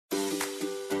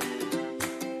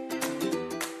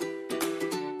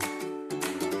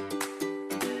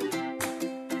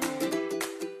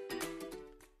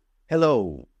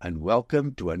Hello and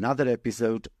welcome to another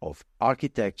episode of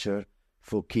Architecture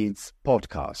for Kids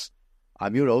podcast.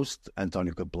 I'm your host,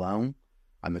 António Capelão.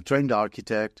 I'm a trained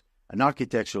architect, an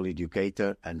architectural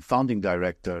educator and founding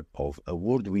director of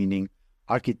award-winning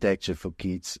Architecture for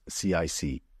Kids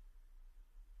CIC.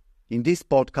 In this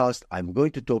podcast, I'm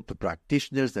going to talk to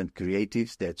practitioners and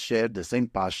creatives that share the same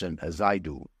passion as I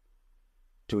do,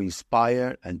 to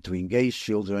inspire and to engage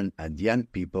children and young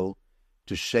people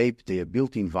to shape their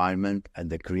built environment and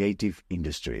the creative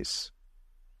industries.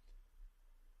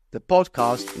 The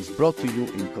podcast is brought to you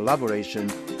in collaboration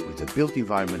with the Built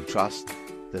Environment Trust,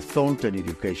 the Thornton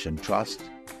Education Trust,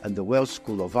 and the Welsh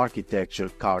School of Architecture,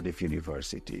 Cardiff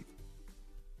University.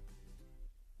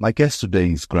 My guest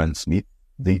today is Grant Smith,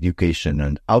 the Education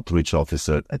and Outreach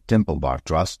Officer at Temple Bar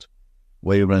Trust,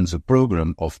 where he runs a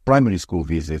program of primary school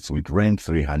visits with Rent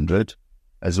 300,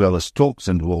 as well as talks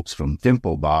and walks from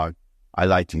Temple Bar,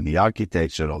 highlighting the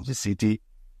architecture of the city,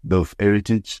 both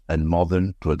heritage and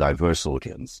modern, to a diverse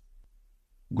audience.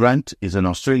 Grant is an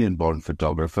Australian-born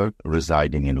photographer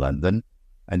residing in London,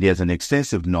 and he has an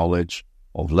extensive knowledge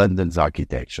of London's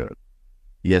architecture.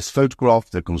 He has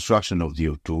photographed the construction of the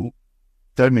O2,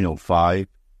 Terminal 5,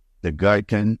 the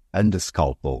Gherkin, and the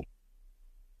Scalpel.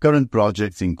 Current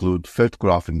projects include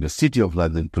photographing the City of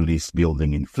London Police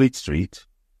Building in Fleet Street,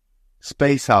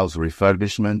 Space House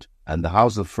refurbishment, and the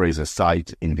House of Fraser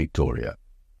site in Victoria.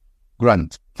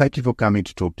 Grant, thank you for coming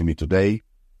to talk to me today,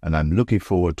 and I'm looking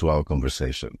forward to our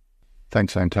conversation.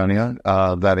 Thanks, Antonio.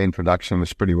 That introduction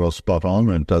was pretty well spot on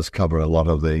and does cover a lot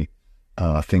of the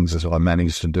things that I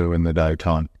managed to do in the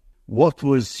daytime. What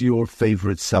was your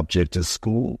favorite subject at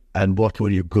school, and what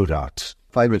were you good at?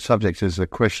 Favorite subject is a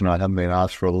question I haven't been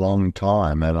asked for a long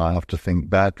time, and I have to think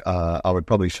back. I would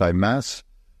probably say maths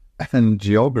and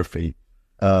geography.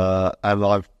 And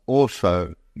I've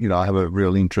also, I have a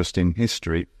real interest in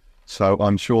history, so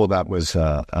I'm sure that was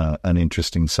an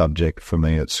interesting subject for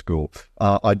me at school.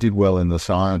 I did well in the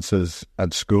sciences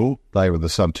at school. They were the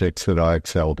subjects that I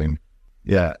excelled in.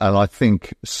 Yeah, and I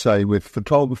think, say, with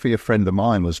photography, a friend of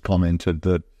mine was commented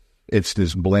that it's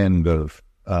this blend of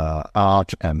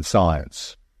art and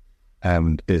science.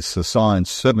 And it's the science,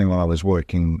 certainly when I was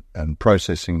working and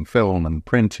processing film and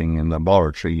printing in the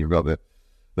laboratory, you've got the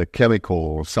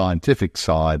chemical scientific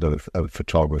side of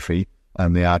photography,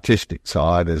 and the artistic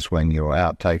side is when you're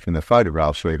out taking the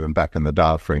photographs, or even back in the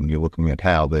darkroom, you're looking at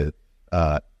how the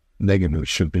negatives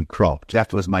should be cropped.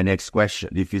 That was my next question.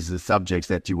 If it's the subjects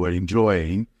that you were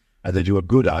enjoying and that you were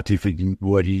good at, if it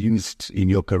were used in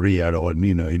your career or,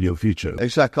 in your future.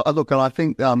 Exactly. Look, and I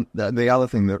think the other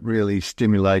thing that really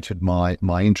stimulated my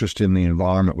interest in the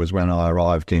environment was when I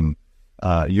arrived in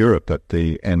Europe at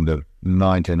the end of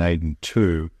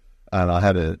 1982, and I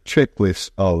had a checklist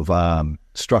of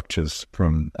structures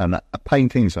from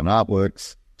paintings and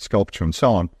artworks, sculpture and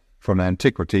so on, from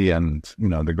antiquity and,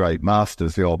 the great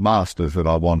masters, the old masters that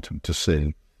I wanted to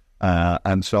see.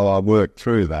 And so I worked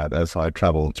through that as I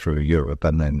travelled through Europe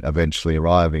and then eventually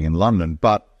arriving in London.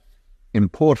 But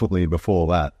importantly, before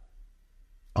that,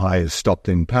 I stopped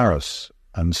in Paris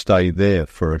and stayed there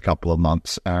for a couple of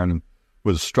months and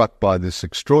was struck by this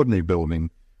extraordinary building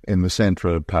in the centre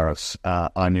of Paris.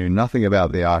 I knew nothing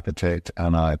about the architect,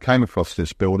 and I came across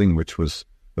this building, which was,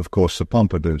 of course, the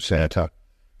Pompidou Centre.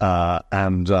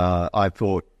 And I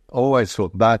always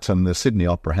thought that and the Sydney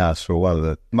Opera House were one of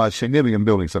the most significant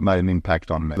buildings that made an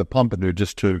impact on me. The Pompidou,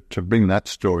 just to bring that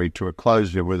story to a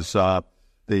closure, was there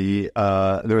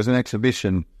was an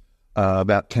exhibition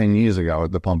about 10 years ago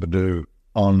at the Pompidou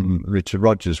on Richard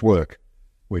Rogers' work,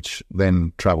 which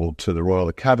then travelled to the Royal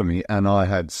Academy, and I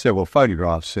had several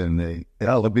photographs in the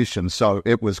exhibition, so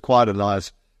it was quite a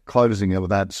nice closing of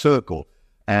that circle.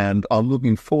 And I'm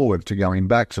looking forward to going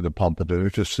back to the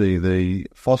Pompidou to see the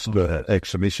Foster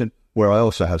exhibition, where I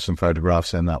also have some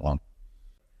photographs in that one.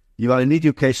 You are an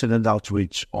Education and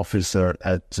Outreach Officer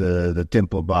at the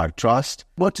Temple Bar Trust.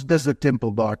 What does the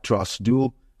Temple Bar Trust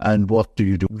do, and what do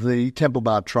you do? The Temple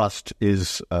Bar Trust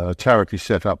is a charity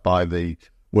set up by the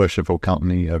Worshipful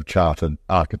Company of Chartered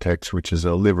Architects, which is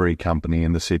a livery company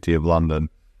in the City of London.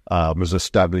 Was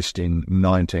established in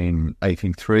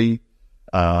 1983.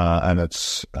 And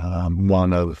it's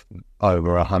one of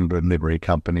over 100 livery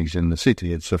companies in the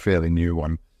city. It's a fairly new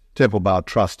one. Temple Bar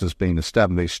Trust has been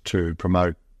established to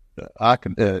promote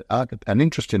an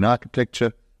interest in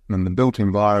architecture and the built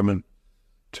environment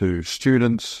to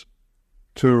students,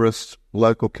 tourists,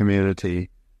 local community,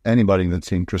 anybody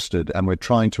that's interested. And we're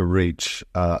trying to reach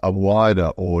a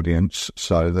wider audience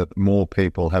so that more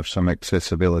people have some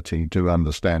accessibility to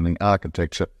understanding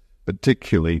architecture,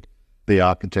 particularly the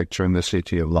architecture in the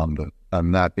City of London.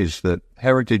 and that is that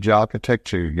heritage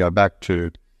architecture, you go back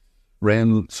to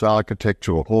Wren's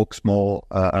architecture or Hawksmoor,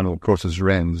 and of course it's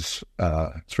Wren's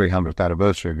 300th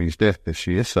anniversary of his death this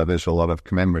year, so there's a lot of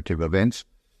commemorative events,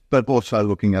 but also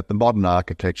looking at the modern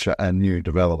architecture and new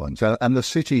developments. And the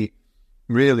city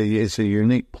really is a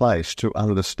unique place to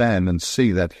understand and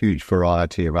see that huge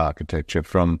variety of architecture,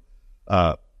 from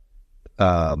the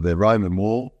Roman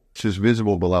Wall, which is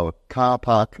visible below a car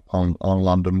park on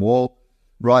London Wall,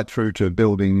 right through to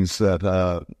buildings that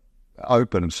are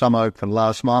open. Some opened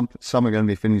last month, some are going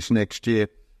to be finished next year,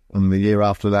 and the year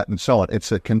after that, and so on.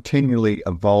 It's a continually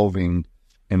evolving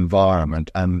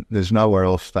environment, and there's nowhere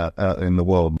else that in the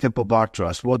world. Temple Bar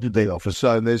Trust, what do they offer?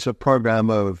 So there's a program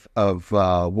of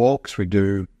walks we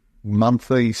do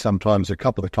monthly, sometimes a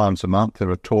couple of times a month. There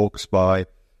are talks by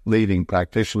leading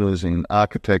practitioners in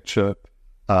architecture.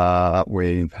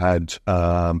 We've had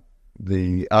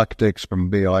the architects from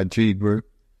BIG Group.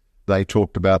 They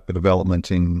talked about the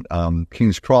development in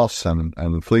King's Cross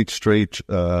and Fleet Street.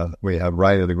 We have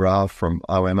Ray de Graaf from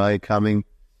OMA coming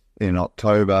in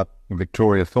October.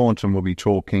 Victoria Thornton will be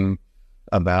talking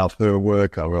about her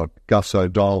work. I've got Gus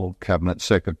O'Donnell,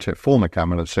 former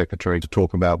Cabinet Secretary, to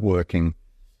talk about working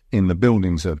in the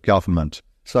buildings of government.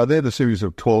 So they're the series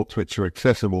of talks which are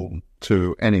accessible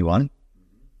to anyone.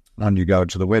 And you go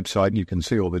to the website, you can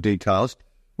see all the details.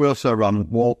 We also run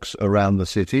walks around the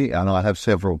city, and I have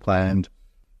several planned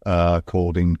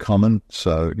called In Common,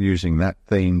 so using that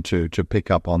theme to pick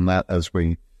up on that as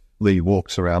we lead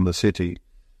walks around the city.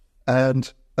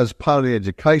 And as part of the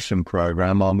education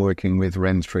program, I'm working with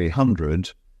Wren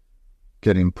 300,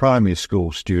 getting primary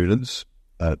school students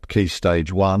at Key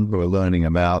Stage 1 who are learning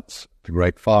about the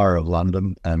Great Fire of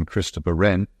London and Christopher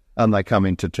Wren, and they come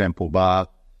into Temple Bar.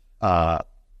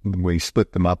 We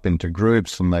split them up into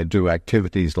groups, and they do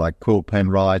activities like quill pen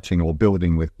writing or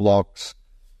building with blocks,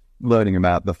 learning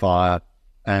about the fire.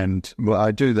 And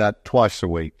I do that twice a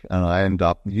week, and I end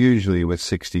up usually with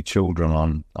 60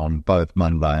 children on both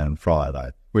Monday and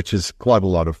Friday, which is quite a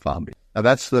lot of fun. And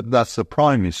that's the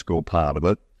primary school part of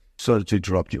it. Sorry to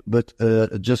interrupt you, but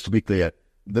just to be clear,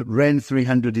 the Wren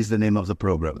 300 is the name of the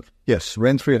program. Yes,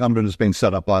 Wren 300 has been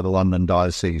set up by the London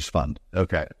Diocese Fund.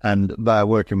 Okay. And they're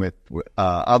working with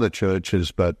other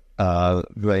churches, but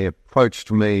they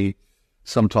approached me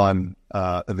sometime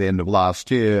at the end of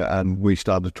last year, and we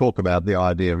started to talk about the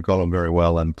idea, got on very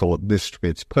well, and thought this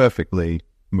fits perfectly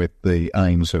with the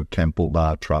aims of Temple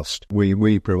Bar Trust.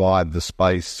 We provide the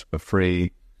space for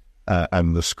free,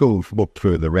 and the school booked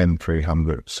through the Wren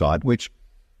 300 site, which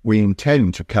we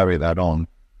intend to carry that on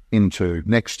into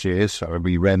next year, so it'll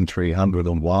be Wren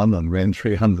 301 and Wren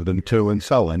 302 and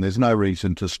so on. There's no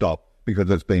reason to stop because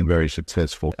it's been very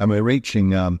successful. And we're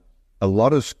reaching a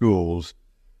lot of schools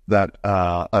that there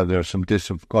are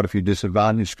quite a few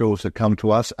disadvantaged schools that come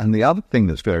to us. And the other thing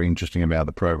that's very interesting about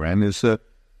the program is that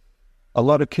a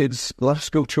lot of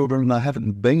school children, they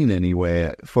haven't been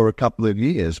anywhere for a couple of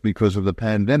years because of the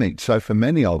pandemic. So for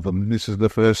many of them, this is the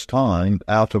first time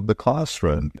out of the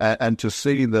classroom. And to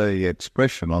see the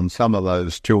expression on some of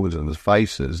those children's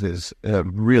faces is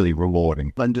really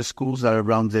rewarding. And the schools are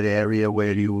around the area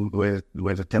where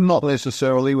the temple? Not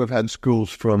necessarily. We've had schools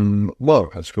from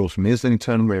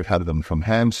Islington, we've had them from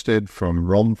Hampstead, from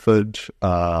Romford,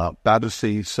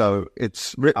 Battersea. So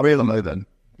it's really then.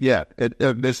 Yeah,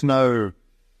 there's no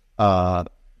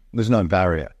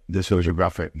barrier. The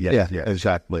geographic. Yes, yeah,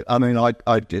 exactly. I mean,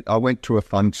 I went to a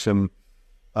function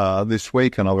this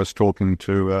week, and I was talking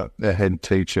to a head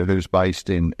teacher who's based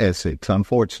in Essex.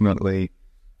 Unfortunately,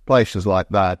 places like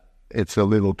that, it's a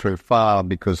little too far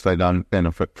because they don't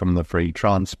benefit from the free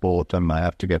transport, and they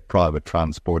have to get private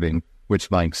transport in,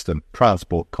 which makes the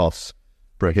transport costs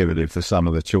prohibitive for some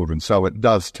of the children. So it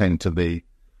does tend to be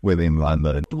within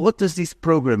London. What does this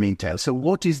program entail? So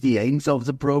what is the aims of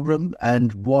the program,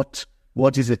 and what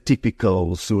is a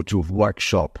typical sort of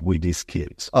workshop with these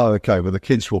kids? Oh, okay. Well, the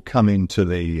kids will come into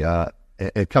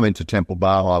Temple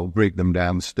Bar. I'll greet them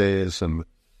downstairs and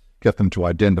get them to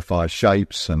identify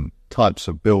shapes and types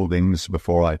of buildings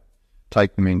before I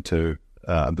take them into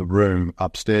the room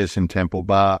upstairs in Temple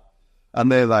Bar.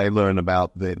 And there they learn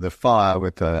about the fire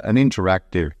with an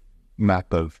interactive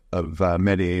map of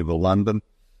medieval London.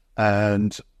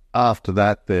 And after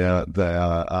that,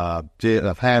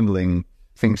 they're handling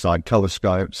things like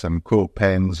telescopes and quill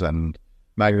pens and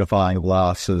magnifying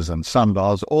glasses and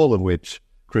sundials, all of which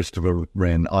Christopher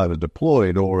Wren either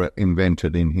deployed or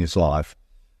invented in his life.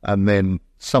 And then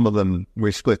some of them,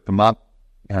 we split them up,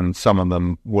 and some of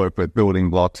them work with building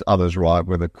blocks, others write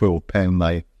with a quill pen.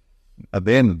 At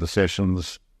the end of the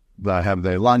sessions, they have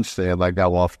their lunch there. They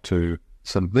go off to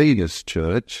St. Vitus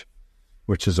Church,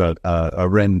 which is a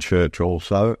Wren church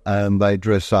also, and they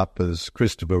dress up as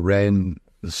Christopher Wren,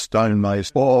 the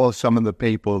stonemason, or some of the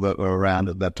people that were around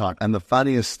at that time. And the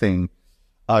funniest thing,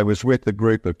 I was with a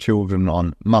group of children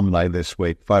on Monday this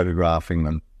week, photographing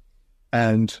them,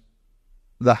 and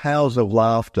the howls of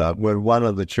laughter when one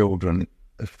of the children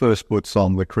first puts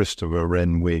on the Christopher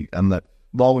Wren wig, and that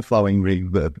long flowing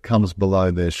wig that comes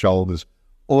below their shoulders.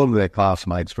 All of their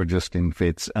classmates were just in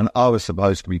fits, and I was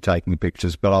supposed to be taking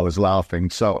pictures, but I was laughing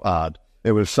so hard.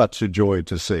 It was such a joy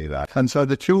to see that. And so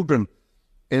the children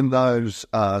in those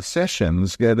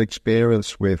sessions get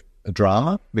experience with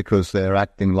drama because they're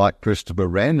acting like Christopher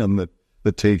Wren, and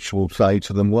the teacher will say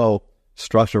to them, well,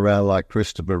 strut around like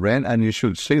Christopher Wren, and you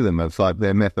should see them. It's like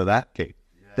their method acting.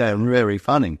 Yeah. They're very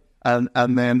funny. And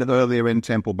then earlier in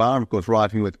Temple Bar, of course,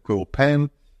 writing with a cool pen,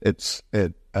 it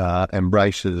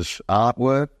embraces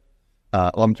artwork,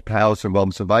 powers of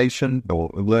observation, or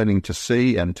learning to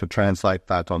see and to translate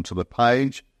that onto the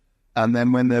page. And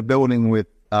then when they're building with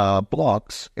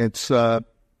blocks, it's a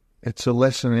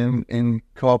lesson in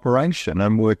cooperation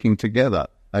and working together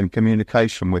and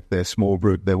communication with their small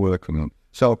group they're working on.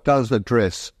 So it does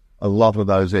address a lot of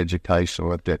those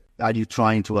educational objectives. Are you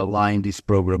trying to align this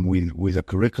program with a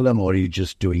curriculum, or are you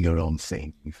just doing your own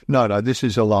thing? No, this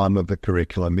is aligned with the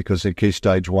curriculum because in Key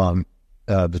Stage 1,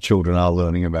 the children are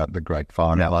learning about the Great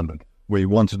Fire in London. We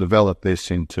want to develop this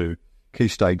into Key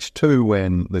Stage 2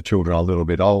 when the children are a little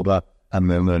bit older and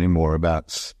they're learning more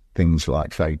about things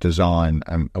like, say, design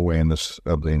and awareness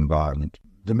of the environment.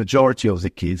 The majority of the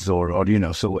kids,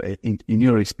 so in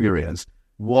your experience,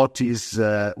 what is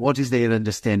their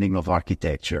understanding of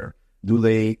architecture? Do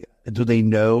they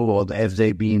know, or have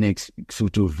they been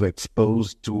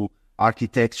exposed to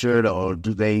architecture, or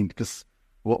do they? Because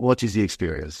what is the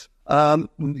experience?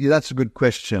 That's a good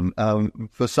question.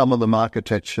 For some of them,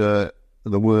 architecture,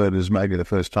 the word is maybe the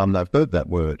first time they've heard that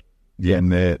word. Yeah,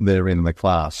 and they're in the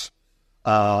class,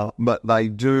 but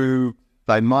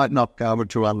they might not be able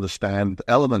to understand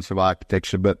elements of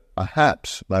architecture, but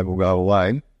perhaps they will go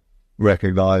away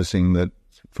recognising that,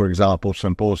 for example,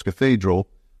 St Paul's Cathedral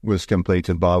was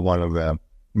completed by one of the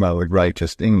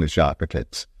greatest English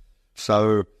architects.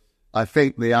 So I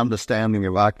think the understanding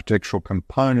of architectural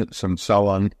components and so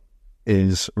on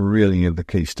is really in the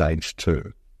Key Stage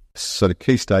 2. So the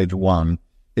Key Stage 1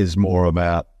 is more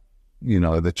about,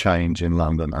 the change in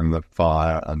London and the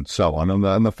fire and so on,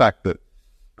 and the fact that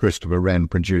Christopher Wren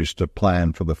produced a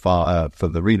plan for the fire, for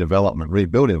the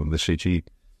rebuilding of the city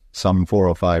some 4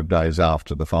 or 5 days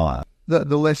after the fire.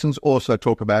 The lessons also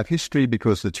talk about history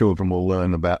because the children will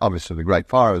learn about, obviously, the Great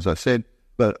Fire, as I said,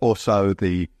 but also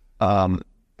there's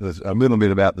a little bit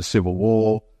about the Civil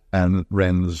War and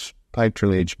Wren's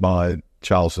patronage by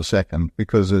Charles II,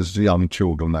 because as young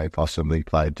children they possibly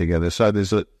played together. So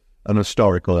there's an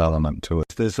historical element to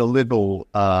it. There's a little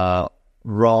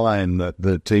rhyme that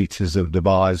the teachers have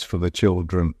devised for the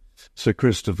children. Sir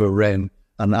Christopher Wren,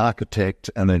 an architect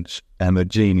and a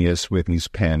genius with his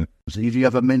pen. So do you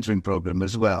have a mentoring program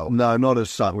as well? No, not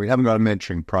as such. We haven't got a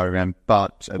mentoring program,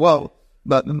 but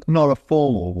not a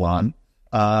formal one.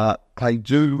 They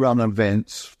do run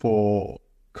events for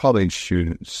college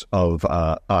students of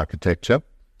architecture.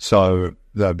 So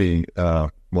there'll be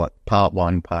part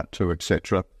 1, part 2,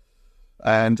 etc.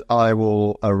 And I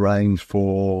will arrange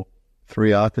for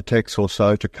 3 architects or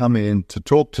so to come in to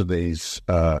talk to these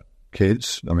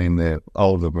kids. I mean, they're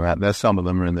older, there's some of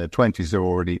them are in their 20s, they're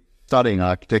already studying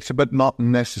architecture, but not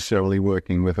necessarily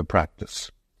working with a practice.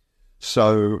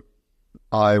 So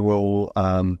I will,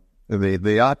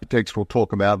 the architects will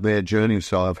talk about their journey.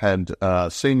 So I've had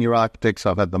senior architects,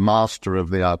 I've had the master of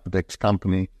the architect's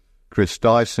company, Chris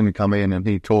Dyson, come in and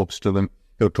he talks to them.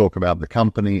 He'll talk about the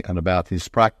company and about his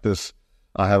practice.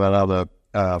 I have another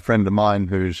friend of mine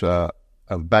who's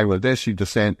of Bangladeshi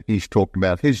descent. He's talked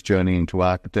about his journey into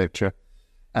architecture.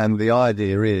 And the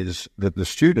idea is that the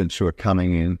students who are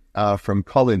coming in are from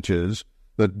colleges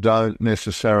that don't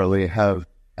necessarily have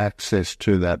access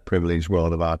to that privileged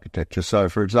world of architecture. So,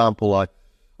 for example,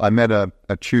 I met a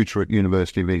tutor at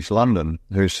University of East London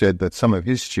who said that some of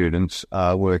his students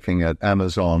are working at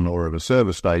Amazon or at a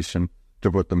service station to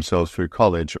put themselves through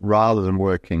college rather than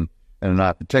working in an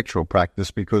architectural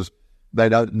practice because they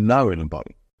don't know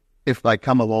anybody. If they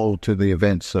come along to the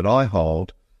events that I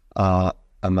hold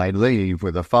and they leave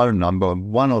with a phone number,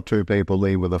 1 or 2 people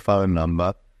leave with a phone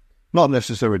number, not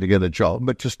necessarily to get a job,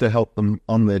 but just to help them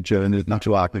on their journey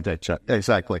into architecture.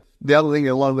 Exactly. The other thing,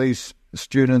 a lot of these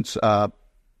students are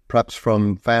perhaps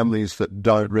from families that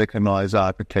don't recognise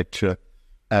architecture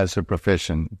as a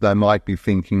profession. They might be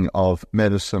thinking of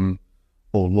medicine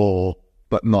or law,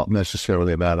 but not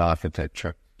necessarily about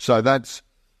architecture. So that's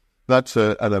That's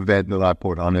an event that I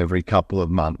put on every couple of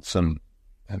months and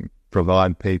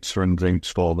provide pizza and drinks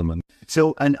for them.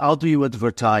 And how do you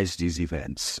advertise these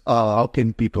events? How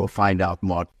can people find out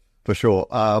more? For sure.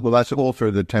 Well, that's all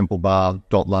through the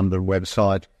templebar.london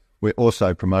website. We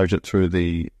also promote it through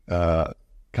the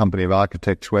Company of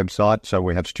Architects website, so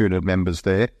we have student members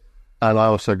there. And I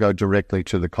also go directly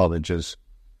to the colleges.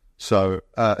 So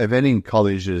if any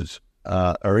colleges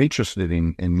are interested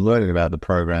in learning about the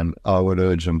program, I would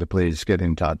urge them to please get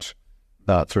in touch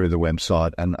through the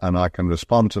website, and I can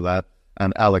respond to that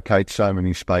and allocate so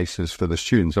many spaces for the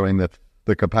students. I mean,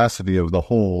 the capacity of the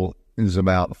hall is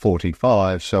about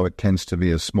 45, so it tends to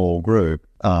be a small group.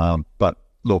 But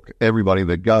look, everybody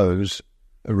that goes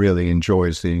really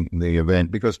enjoys the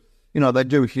event because, they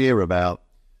do hear about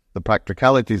the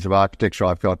practicalities of architecture.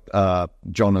 I've got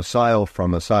John Assail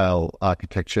from Assail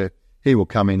Architecture. He will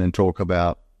come in and talk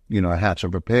about, how to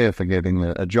prepare for getting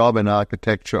a job in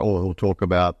architecture, or he'll talk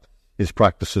about his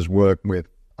practices work with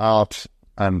art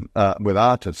and with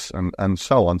artists and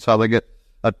so on. So they get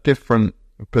a different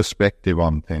perspective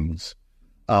on things.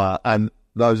 And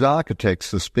those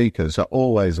architects, the speakers, are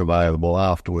always available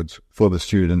afterwards for the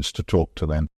students to talk to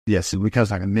them. Yes, it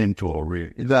becomes like a mentor,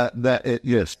 really.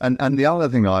 Yes. And the other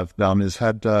thing I've done is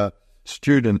had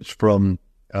students from,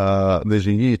 there's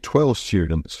a year 12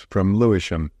 students from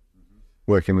Lewisham,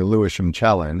 working with Lewisham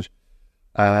Challenge.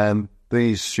 And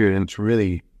these students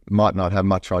really might not have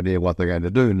much idea what they're going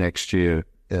to do next year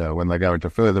when they go into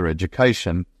further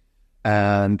education.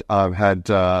 And I've had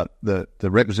the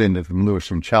representative from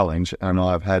Lewisham Challenge, and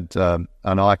I've had an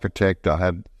architect. I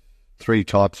had 3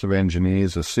 types of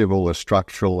engineers, a civil, a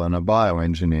structural, and a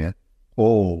bioengineer,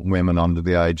 all women under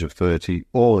the age of 30,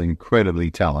 all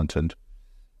incredibly talented,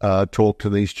 talk to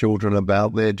these children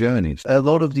about their journeys. A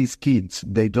lot of these kids,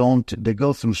 they go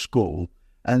through school,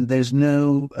 and there's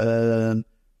no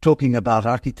talking about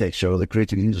architecture or the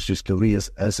creative industries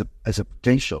careers as a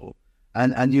potential.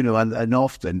 And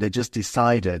often they just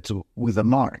decided with the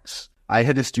marks. I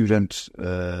had a student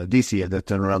this year that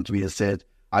turned around to me and said,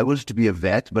 I wanted to be a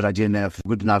vet, but I didn't have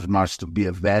good enough marks to be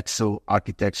a vet, so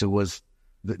architecture was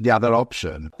the other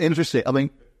option. Interesting. I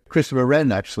mean, Christopher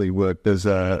Wren actually worked as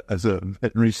a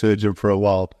veterinary surgeon for a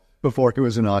while before he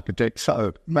was an architect,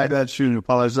 so maybe that student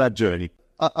follows that journey.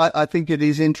 I think it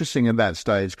is interesting at that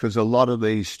stage because a lot of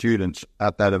these students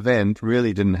at that event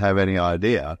really didn't have any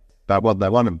idea about what they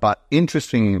wanted. But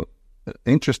interestingly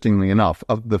enough,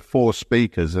 of the 4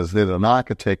 speakers, as there's an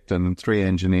architect and 3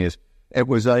 engineers, it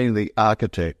was only the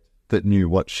architect that knew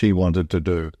what she wanted to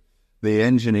do. The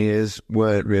engineers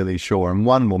weren't really sure. And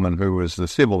one woman who was the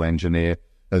civil engineer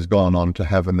has gone on to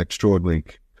have an extraordinary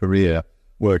career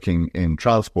working in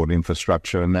transport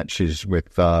infrastructure, and that she's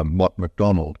with Watt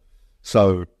McDonald.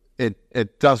 So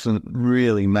it doesn't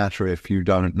really matter if you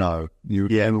don't know. You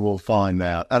will find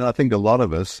out. And I think a lot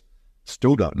of us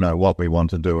still don't know what we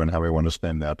want to do and how we want to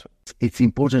spend that. It's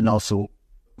important also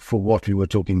for what we were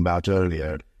talking about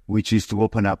earlier, which is to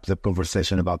open up the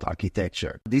conversation about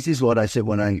architecture. This is what I say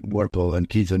when I work with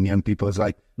kids and young people. It's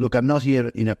like, look, I'm not here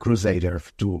in a crusader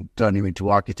to turn you into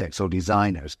architects or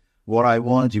designers. What I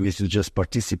want you is to just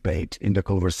participate in the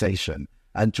conversation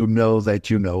and to know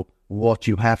that, what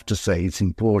you have to say is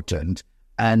important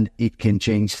and it can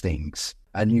change things.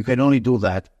 And you can only do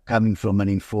that coming from an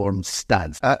informed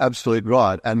stance. Absolutely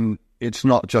right. And it's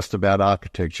not just about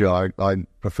architecture. I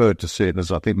prefer to see it,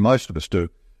 as I think most of us do,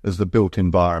 as the built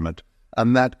environment.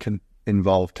 And that can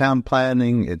involve town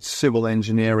planning, it's civil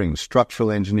engineering, structural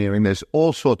engineering. There's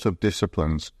all sorts of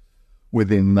disciplines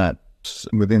within that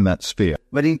sphere.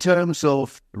 But in terms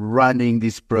of running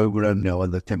this program now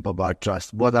at the Temple Bar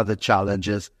Trust, what are the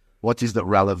challenges? What is the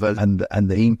relevance and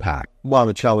the impact? One of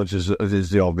the challenges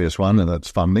is the obvious one, and that's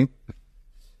funding.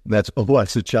 That's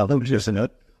always a challenge, isn't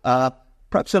it?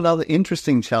 Perhaps another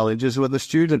interesting challenge is with the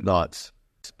student nights,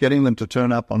 getting them to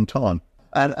turn up on time.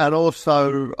 And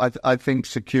also, I think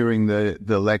securing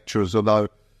the lecturers, although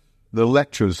the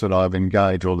lecturers that I've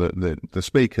engaged, or the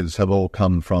speakers, have all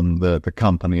come from the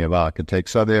Company of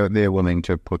Architects, so they're willing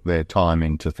to put their time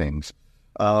into things.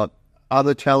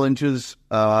 Other challenges,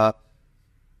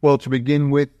 well, to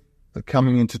begin with,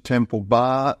 coming into Temple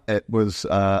Bar, it was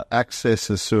access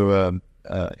to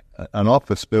an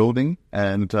office building,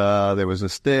 and there was a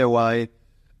stairway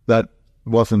that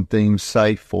wasn't deemed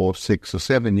safe for 6 or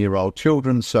 7-year-old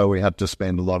children, so we had to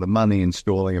spend a lot of money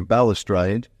installing a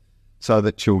balustrade so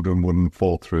that children wouldn't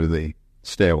fall through the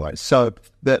stairways. So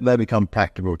they become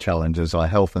practical challenges, like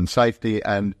health and safety.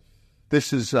 And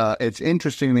this is, it's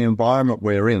interesting, the environment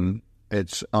we're in.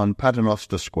 It's on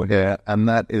Paternoster Square, and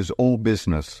that is all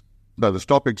business. So the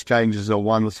stock exchanges are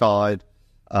one side,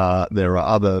 There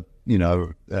are other,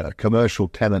 commercial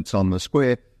tenants on the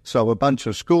square. So a bunch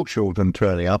of school children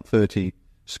turning up, 30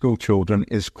 school children,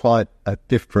 is quite a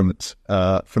different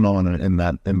phenomenon in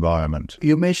that environment.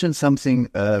 You mentioned something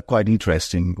quite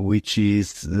interesting, which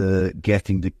is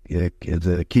getting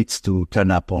the kids to turn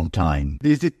up on time.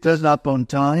 Is it turn up on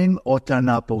time or turn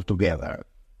up altogether?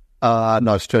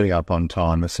 No, it's turning up on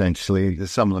time, essentially.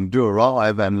 Some of them do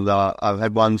arrive, and I've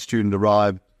had one student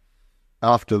arrive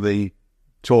after the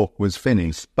talk was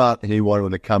finished, but he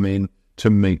wanted to come in to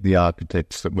meet the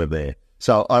architects that were there.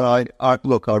 So I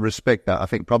respect that. I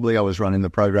think probably I was running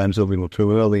the programs a little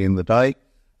too early in the day.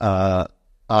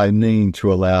 I need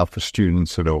to allow for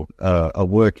students that are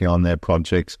working on their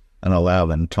projects and allow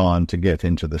them time to get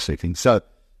into the setting. So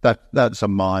that's a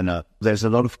minor. There's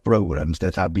a lot of programs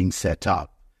that are being set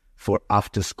up for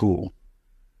after school.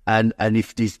 And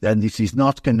if this is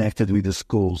not connected with the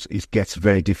schools, it gets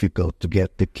very difficult to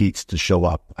get the kids to show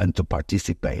up and to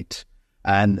participate.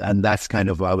 And that's kind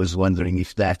of, I was wondering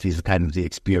if that is kind of the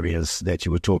experience that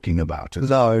you were talking about.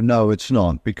 No, it's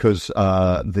not, because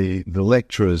the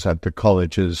lecturers at the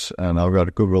colleges, and I've got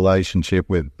a good relationship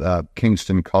with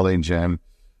Kingston College and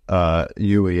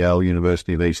UEL,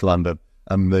 University of East London,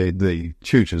 and the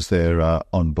tutors there are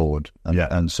on board.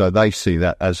 And so they see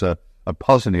that as a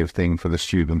positive thing for the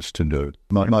students to do,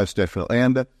 most definitely.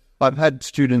 And I've had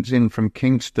students in from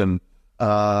Kingston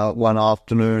one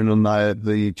afternoon, and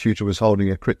the tutor was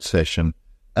holding a crit session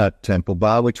at Temple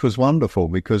Bar, which was wonderful,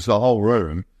 because the whole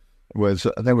room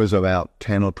there was about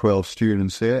 10 or 12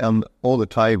 students there, and all the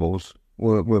tables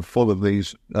were full of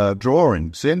these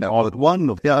drawings. It was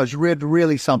wonderful. Yeah, it was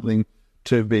really something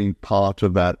to be part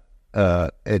of that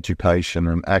education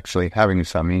and actually having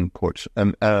some input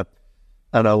and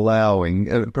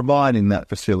providing that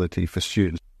facility for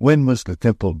students. When was the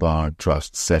Temple Bar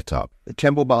Trust set up? The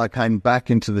Temple Bar came back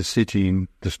into the city,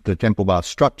 the Temple Bar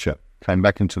structure came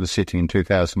back into the city in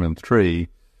 2003.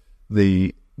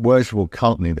 The worshipful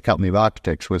company, the Company of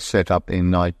Architects, was set up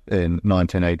in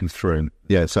 1983.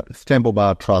 Yeah, so the Temple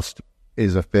Bar Trust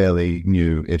is a fairly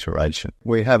new iteration.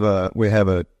 We have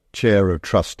a chair of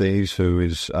trustees who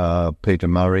is Peter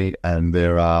Murray, and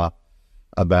there are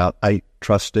about 8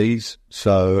 trustees.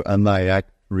 And they act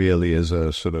really as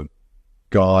a sort of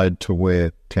guide to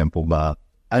where Temple Bar.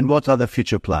 And what are the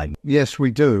future plans? Yes,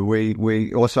 we do.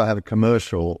 We also have a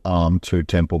commercial arm to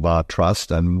Temple Bar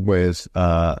Trust, and we're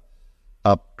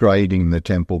upgrading the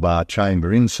Temple Bar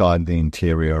chamber inside the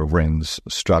interior of Wren's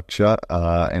structure.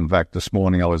 In fact, this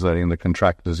morning I was letting the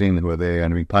contractors in who are there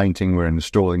going to be painting. We're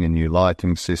installing a new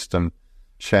lighting system,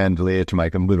 chandelier, to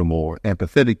make them a little more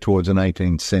empathetic towards an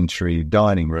 18th century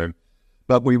dining room.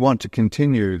 But we want to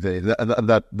continue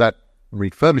that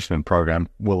refurbishment program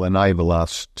will enable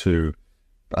us to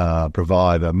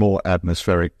provide a more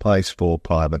atmospheric place for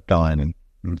private dining.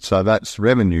 And so that's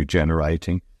revenue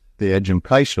generating. The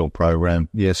educational program,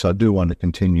 yes, I do want to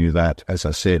continue that, as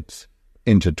I said,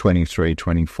 into 23,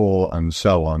 24 and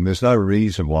so on. There's no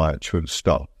reason why it should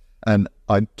stop. And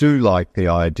I do like the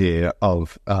idea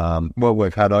of,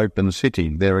 we've had Open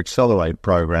City. Their Accelerate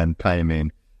program came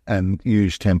in and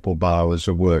used Temple Bar as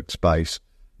a workspace.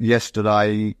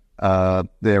 Yesterday,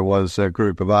 there was a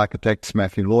group of architects,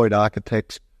 Matthew Lloyd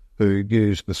architects, who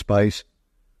used the space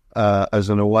as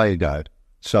an away day.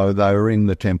 So they were in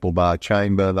the Temple Bar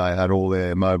chamber. They had all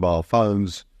their mobile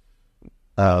phones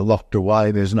locked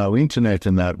away. There's no internet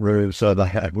in that room, so they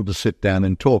were able to sit down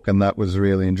and talk, and that was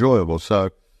really enjoyable. So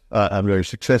and very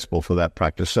successful for that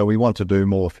practice. So we want to do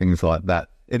more things like that.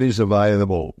 It is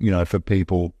available, for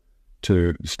people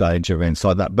to stage events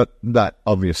like that. But that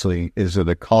obviously is at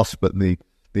a cost, but the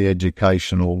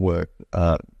educational work,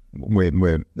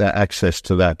 where the access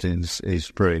to that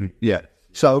is free. Yeah.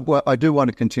 So I do want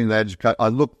to continue that education. I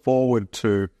look forward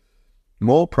to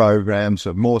more programs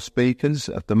of more speakers.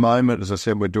 At the moment, as I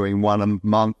said, we're doing one a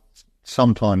month,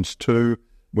 sometimes 2.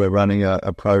 We're running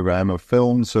a program of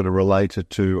films that are related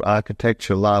to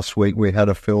architecture. Last week we had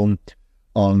a film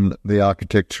on the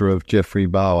architecture of Geoffrey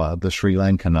Bower, the Sri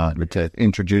Lankan architect,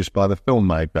 introduced by the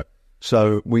filmmaker.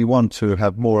 So we want to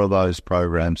have more of those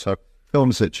programs, so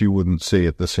films that you wouldn't see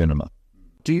at the cinema.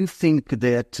 Do you think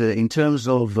that in terms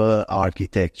of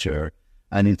architecture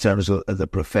and in terms of the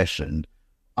profession,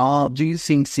 do you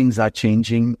think things are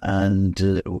changing, and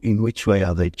in which way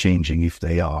are they changing, if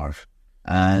they are?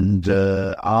 And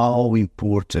how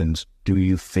important do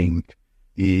you think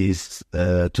is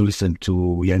to listen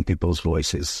to young people's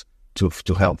voices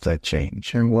to help that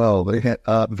change? Well,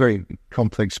 very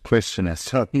complex question.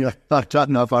 So I don't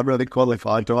know if I'm really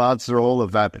qualified to answer all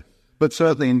of that, but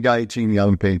certainly engaging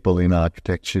young people in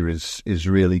architecture is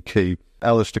really key.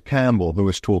 Alistair Campbell, who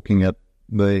was talking at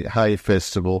the Hay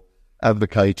Festival,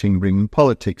 advocating bringing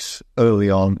politics early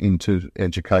on into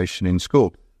education in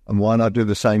school. And why not do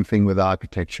the same thing with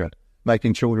architecture,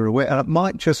 making children aware? And it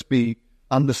might just be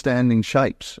understanding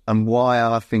shapes and why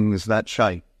are things that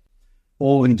shape.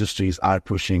 All industries are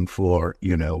pushing for,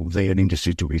 their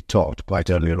industry to be taught quite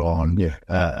earlier on.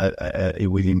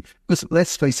 Because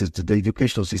let's face it, the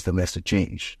educational system has to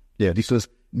change. Yeah. Because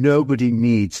nobody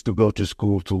needs to go to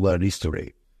school to learn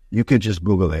history. You can just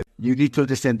Google it. You need to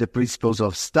understand the principles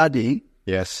of study.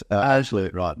 Yes,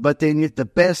 absolutely right. But then the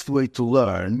best way to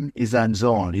learn is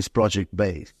hands-on, is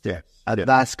project-based. Yes. And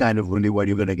that's kind of really where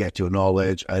you're going to get your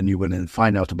knowledge and you're going to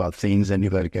find out about things and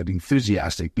you're going to get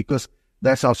enthusiastic, because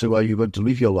that's also where you're going to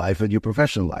live your life and your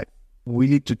professional life. We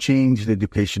need to change the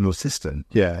educational system.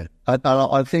 Yeah.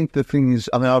 I think the thing is,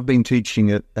 I've been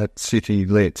teaching at City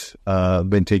Lit,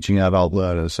 been teaching adult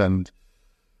learners, and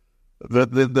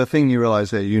the thing you realise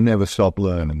that you never stop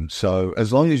learning. So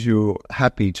as long as you're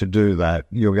happy to do that,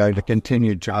 you're going to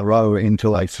continue to grow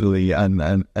intellectually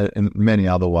and in many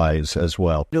other ways as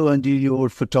well. And do your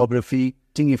photography?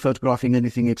 Think you're photographing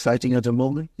anything exciting at the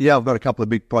moment? Yeah, I've got a couple of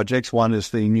big projects. One is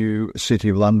the new City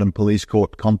of London Police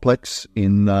Court complex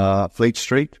in Fleet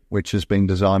Street, which has been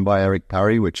designed by Eric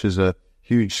Parry, which is a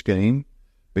huge scheme,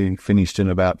 being finished in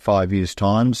about 5 years'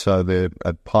 time. So they're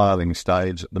at piling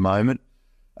stage at the moment.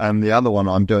 And the other one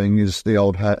I'm doing is the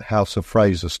old House of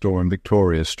Fraser store in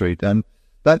Victoria Street. And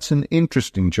that's an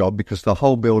interesting job because the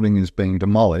whole building is being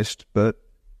demolished, but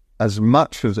as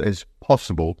much as is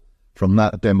possible from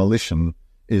that demolition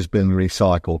is being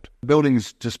recycled. The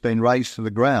building's just been razed to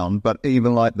the ground, but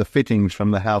even like the fittings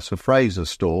from the House of Fraser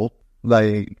store,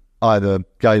 they either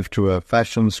gave to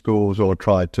fashion schools or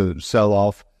tried to sell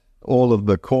off. All of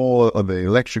the core of the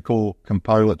electrical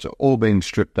components are all being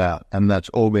stripped out, and that's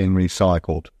all being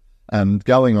recycled. And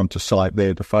going onto site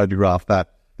there to photograph that,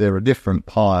 there are different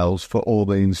piles for all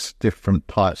these different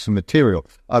types of material.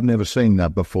 I've never seen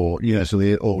that before.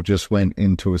 Usually it all just went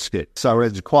into a skit. So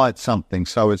it's quite something.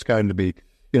 So it's going to be,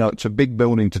 it's a big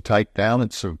building to take down.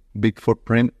 It's a big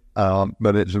footprint,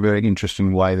 but it's a very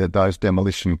interesting way that those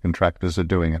demolition contractors are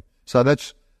doing it. So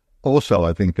that's also,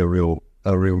 I think, a real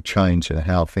change in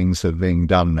how things are being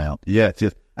done now. Yeah,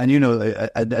 and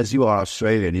as you are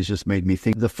Australian, it just made me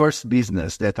think the first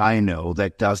business that I know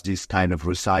that does this kind of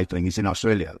recycling is in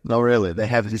Australia. Oh, really? They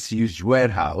have this huge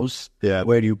warehouse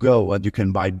where you go and you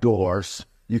can buy doors,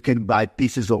 you can buy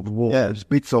pieces of walls,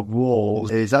 bits of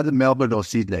walls. Is that in Melbourne or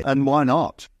Sydney? And why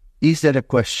not? Is that a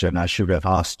question I should have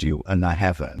asked you and I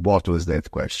haven't? What was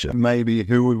that question? Maybe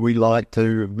who would we like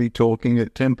to be talking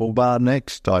at Temple Bar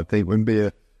next? I think would be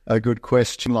a good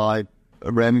question, like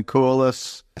Rem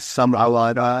Corliss, somebody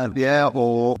like that,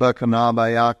 or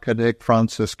Burkinabe architect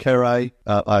Francis Kere.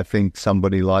 I think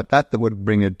somebody like that would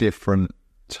bring a different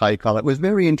take on it. It was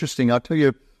very interesting. I tell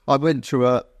you, I went to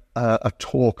a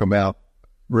talk about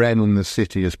Ren in the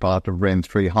city as part of Ren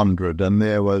 300, and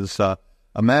there was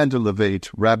Amanda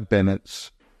Levitt, Rab Bennett,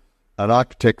 an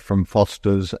architect from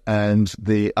Foster's, and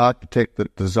the architect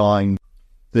that designed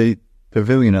the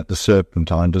pavilion at the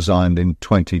Serpentine, designed in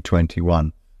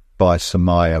 2021 by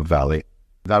Samaya Valley.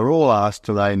 They were all asked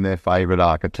to name their favourite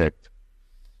architect.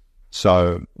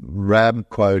 So Rab,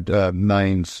 quote,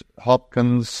 names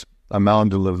Hopkins,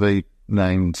 Amanda Levitt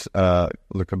names Le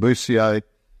Corbusier,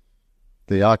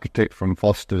 the architect from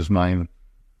Foster's named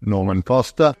Norman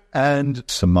Foster, and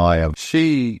Samaya,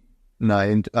 she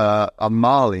named a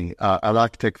Mali, an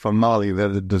architect from Mali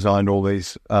that had designed all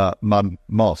these mud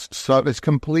mosques. So it's a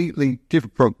completely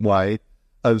different way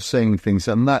of seeing things,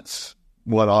 and that's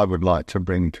what I would like to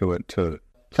bring to it too.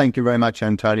 Thank you very much,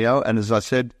 Antonio. And as I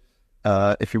said,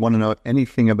 if you want to know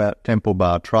anything about Temple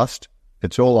Bar Trust,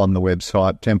 it's all on the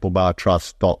website,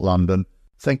 templebartrust.london.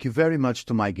 Thank you very much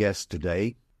to my guest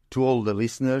today, to all the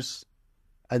listeners,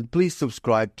 and please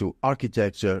subscribe to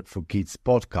Architecture for Kids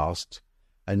podcast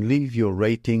and leave your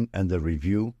rating and a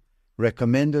review.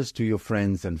 Recommend us to your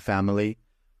friends and family.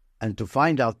 And to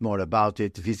find out more about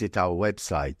it, visit our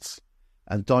websites,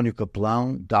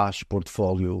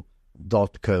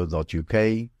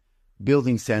 antoniocaplan-portfolio.co.uk,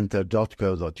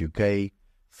 buildingcentre.co.uk,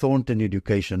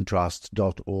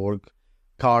 thorntoneducationtrust.org,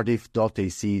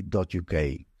 cardiff.ac.uk,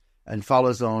 and follow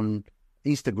us on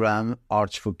Instagram,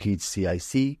 Arch for Kids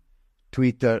CIC,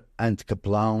 Twitter, Ant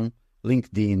Kaplan,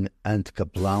 LinkedIn, Ant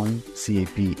Kaplan,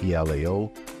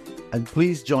 CAPELAO, and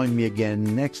please join me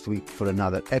again next week for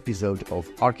another episode of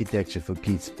Architecture for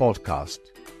Kids podcast,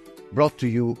 brought to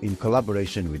you in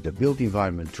collaboration with the Built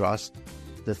Environment Trust,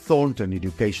 the Thornton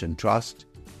Education Trust,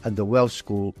 and the Welsh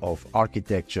School of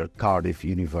Architecture, Cardiff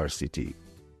University.